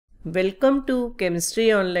Welcome to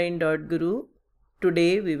chemistryonline.guru.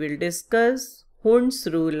 Today we will discuss Hund's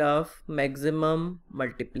rule of maximum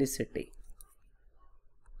multiplicity.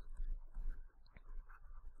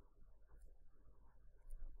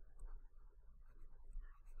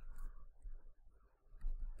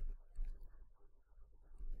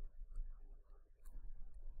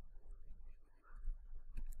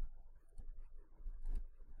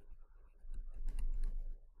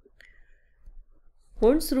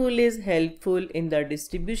 Hund's rule is helpful in the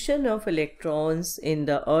distribution of electrons in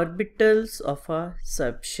the orbitals of a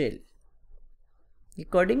subshell.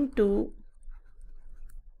 According to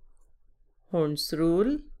Hund's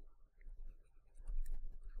rule,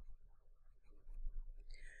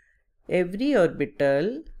 every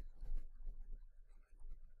orbital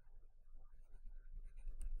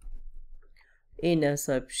in a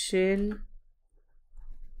subshell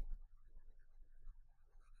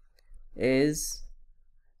is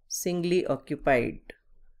singly occupied.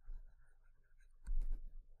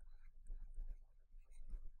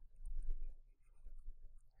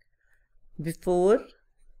 Before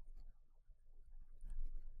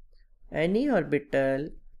any orbital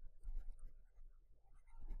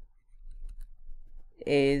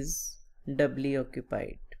is doubly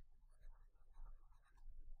occupied.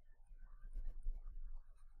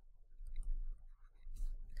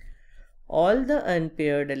 All the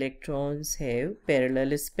unpaired electrons have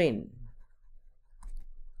parallel spin.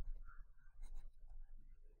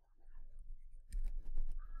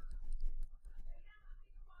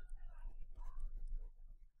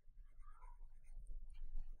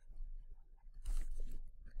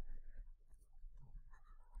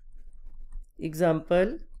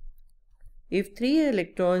 Example, if 3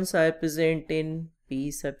 electrons are present in p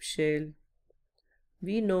subshell,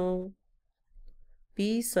 we know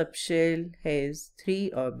p subshell has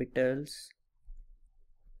 3 orbitals.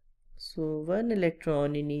 So 1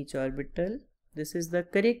 electron in each orbital. This is the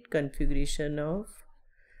correct configuration of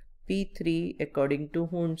p3 according to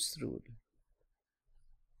Hund's rule.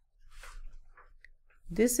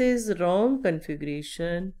 This is wrong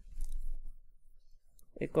configuration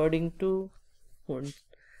according to Hund.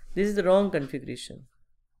 This is the wrong configuration.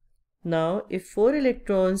 Now, if 4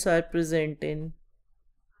 electrons are present in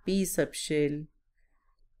p subshell,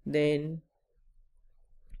 then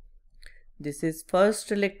this is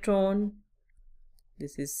first electron,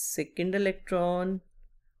 this is second electron,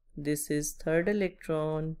 this is third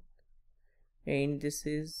electron, and this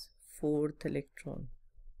is fourth electron.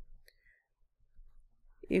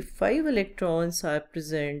 If 5 electrons are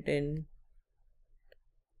present in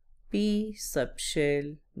p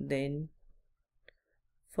subshell, then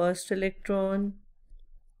first electron,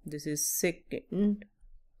 this is second,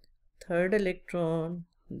 third electron,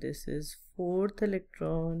 this is fourth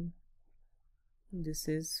electron, this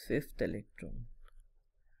is fifth electron.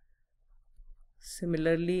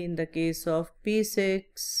 Similarly, in the case of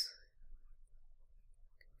p6,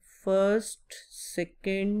 first,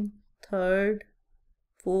 second, third,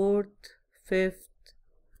 fourth, fifth,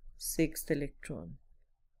 sixth electron.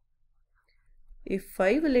 If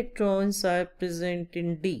 5 electrons are present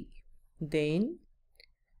in D, then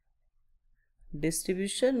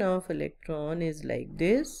distribution of electron is like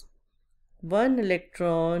this: 1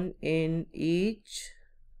 electron in each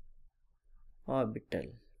orbital.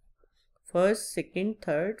 First, second,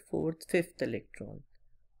 third, fourth, fifth electron.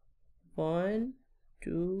 1,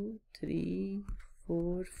 2, 3,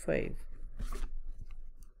 4, 5.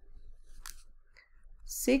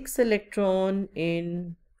 6 electron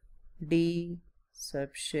in D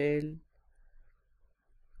subshell.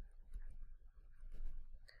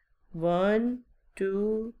 1,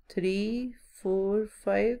 2, 3, 4,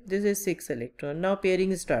 5. This is 6 electron. Now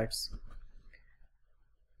pairing starts.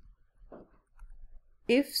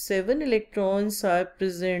 If 7 electrons are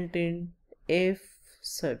present in F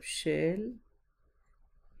subshell,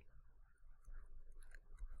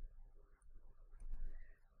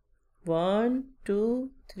 one,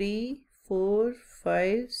 two, three, 4,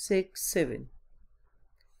 5, 6, 7.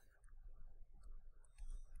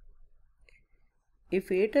 If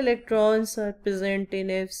 8 electrons are present in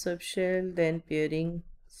F subshell, then pairing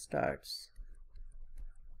starts.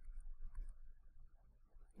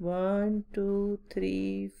 1, 2,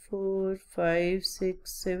 3, 4, 5, 6,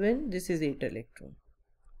 7. This is 8 electron.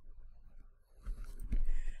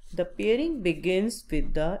 The pairing begins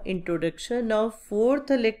with the introduction of 4th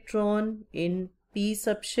electron in P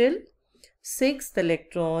subshell, 6th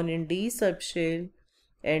electron in D subshell,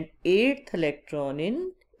 and 8th electron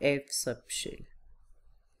in F subshell.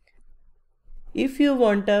 If you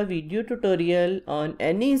want a video tutorial on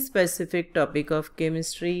any specific topic of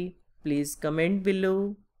chemistry, please comment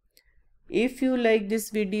below. If you like this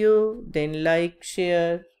video, then like,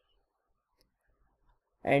 share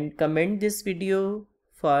and comment this video.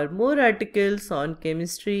 For more articles on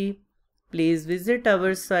chemistry, please visit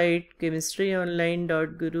our site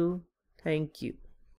chemistryonline.guru. Thank you.